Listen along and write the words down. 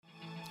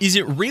Is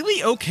it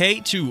really okay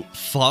to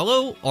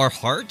follow our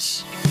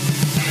hearts?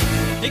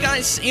 Hey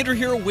guys, Andrew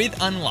here with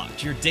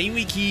Unlocked, your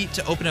daily key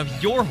to open up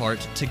your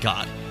heart to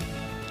God.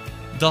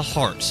 The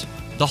heart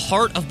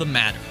of the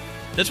matter.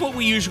 That's what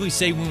we usually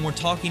say when we're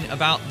talking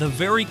about the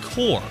very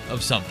core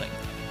of something.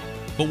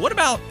 But what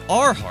about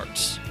our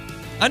hearts?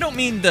 I don't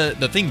mean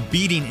the thing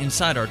beating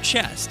inside our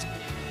chest.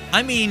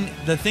 I mean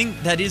the thing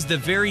that is the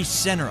very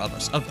center of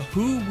us, of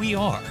who we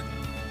are.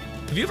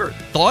 Have you ever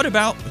thought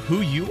about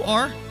who you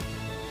are?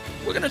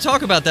 We're going to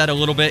talk about that a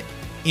little bit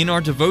in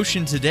our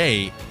devotion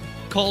today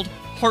called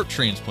Heart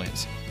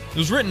Transplants. It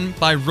was written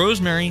by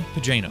Rosemary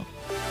Pagano.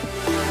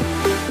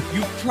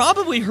 You've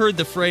probably heard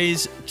the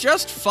phrase,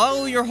 just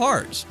follow your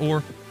heart,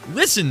 or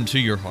listen to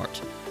your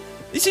heart.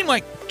 They seem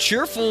like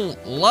cheerful,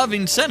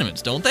 loving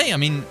sentiments, don't they? I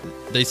mean,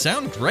 they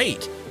sound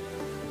great.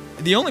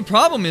 The only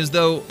problem is,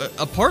 though,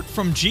 apart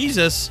from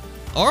Jesus,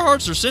 our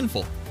hearts are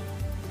sinful,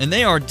 and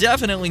they are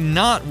definitely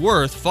not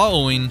worth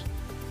following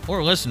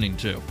or listening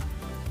to.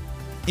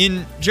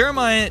 In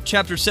Jeremiah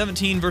chapter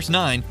 17, verse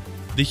 9,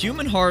 the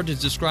human heart is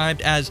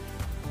described as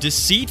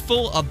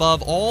deceitful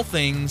above all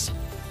things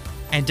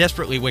and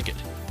desperately wicked.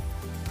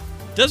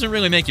 Doesn't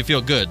really make you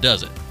feel good,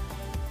 does it?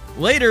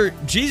 Later,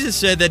 Jesus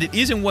said that it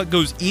isn't what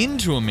goes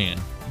into a man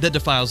that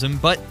defiles him,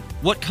 but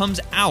what comes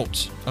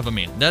out of a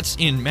man. That's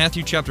in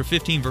Matthew chapter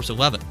 15, verse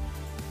 11.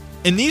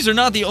 And these are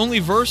not the only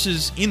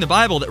verses in the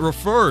Bible that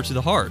refer to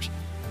the heart.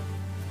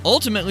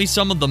 Ultimately,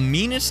 some of the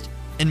meanest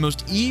and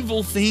most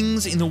evil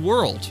things in the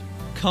world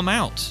come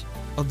out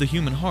of the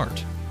human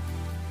heart.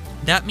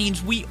 That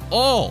means we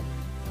all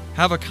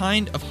have a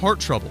kind of heart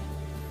trouble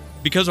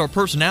because our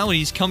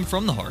personalities come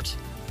from the heart,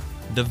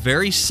 the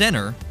very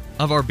center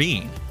of our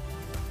being.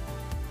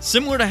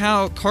 Similar to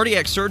how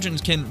cardiac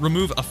surgeons can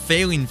remove a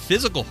failing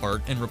physical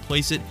heart and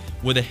replace it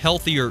with a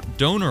healthier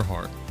donor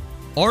heart,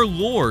 our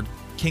Lord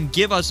can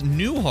give us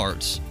new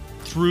hearts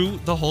through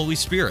the Holy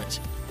Spirit.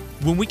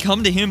 When we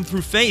come to Him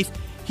through faith,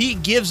 He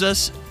gives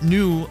us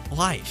new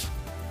life.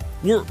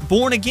 We're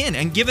born again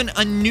and given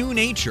a new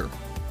nature,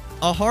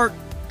 a heart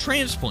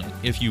transplant,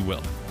 if you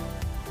will.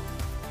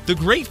 The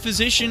great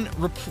physician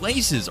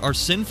replaces our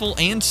sinful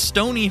and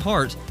stony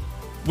heart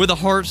with a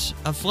heart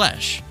of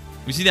flesh.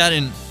 We see that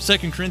in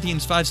 2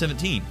 Corinthians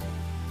 5:17.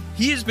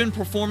 He has been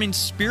performing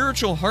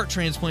spiritual heart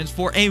transplants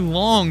for a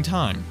long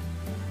time,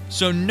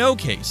 so no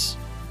case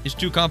is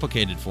too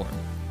complicated for him.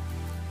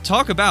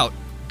 Talk about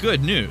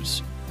good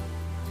news.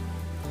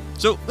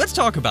 So let's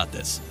talk about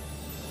this.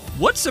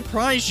 What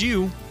surprised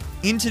you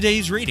in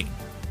today's reading?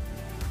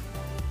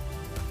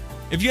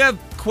 If you have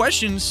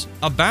questions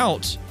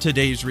about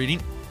today's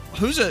reading,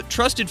 who's a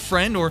trusted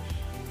friend or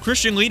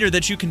Christian leader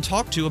that you can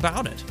talk to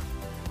about it?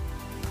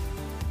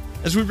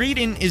 As we read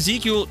in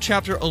Ezekiel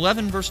chapter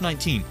 11, verse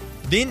 19,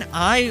 "Then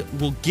I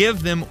will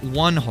give them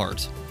one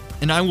heart,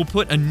 and I will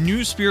put a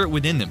new spirit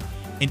within them,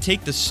 and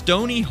take the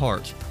stony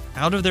heart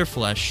out of their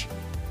flesh,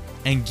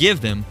 and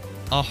give them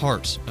a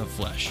heart of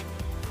flesh."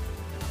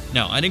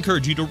 Now, I'd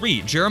encourage you to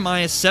read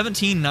Jeremiah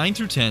 17, 9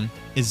 through 10,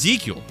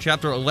 Ezekiel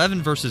chapter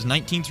 11, verses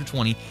 19 through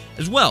 20,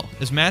 as well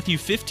as Matthew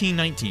 15,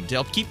 19, to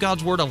help keep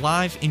God's Word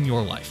alive in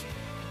your life.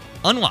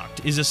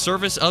 Unlocked is a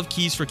service of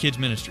Keys for Kids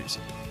Ministries.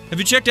 Have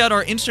you checked out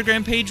our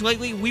Instagram page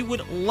lately? We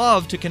would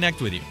love to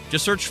connect with you.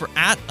 Just search for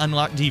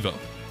 @UnlockedDevo.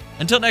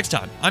 Until next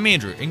time, I'm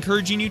Andrew,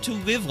 encouraging you to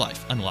live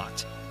life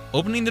unlocked,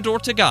 opening the door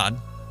to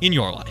God in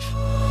your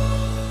life.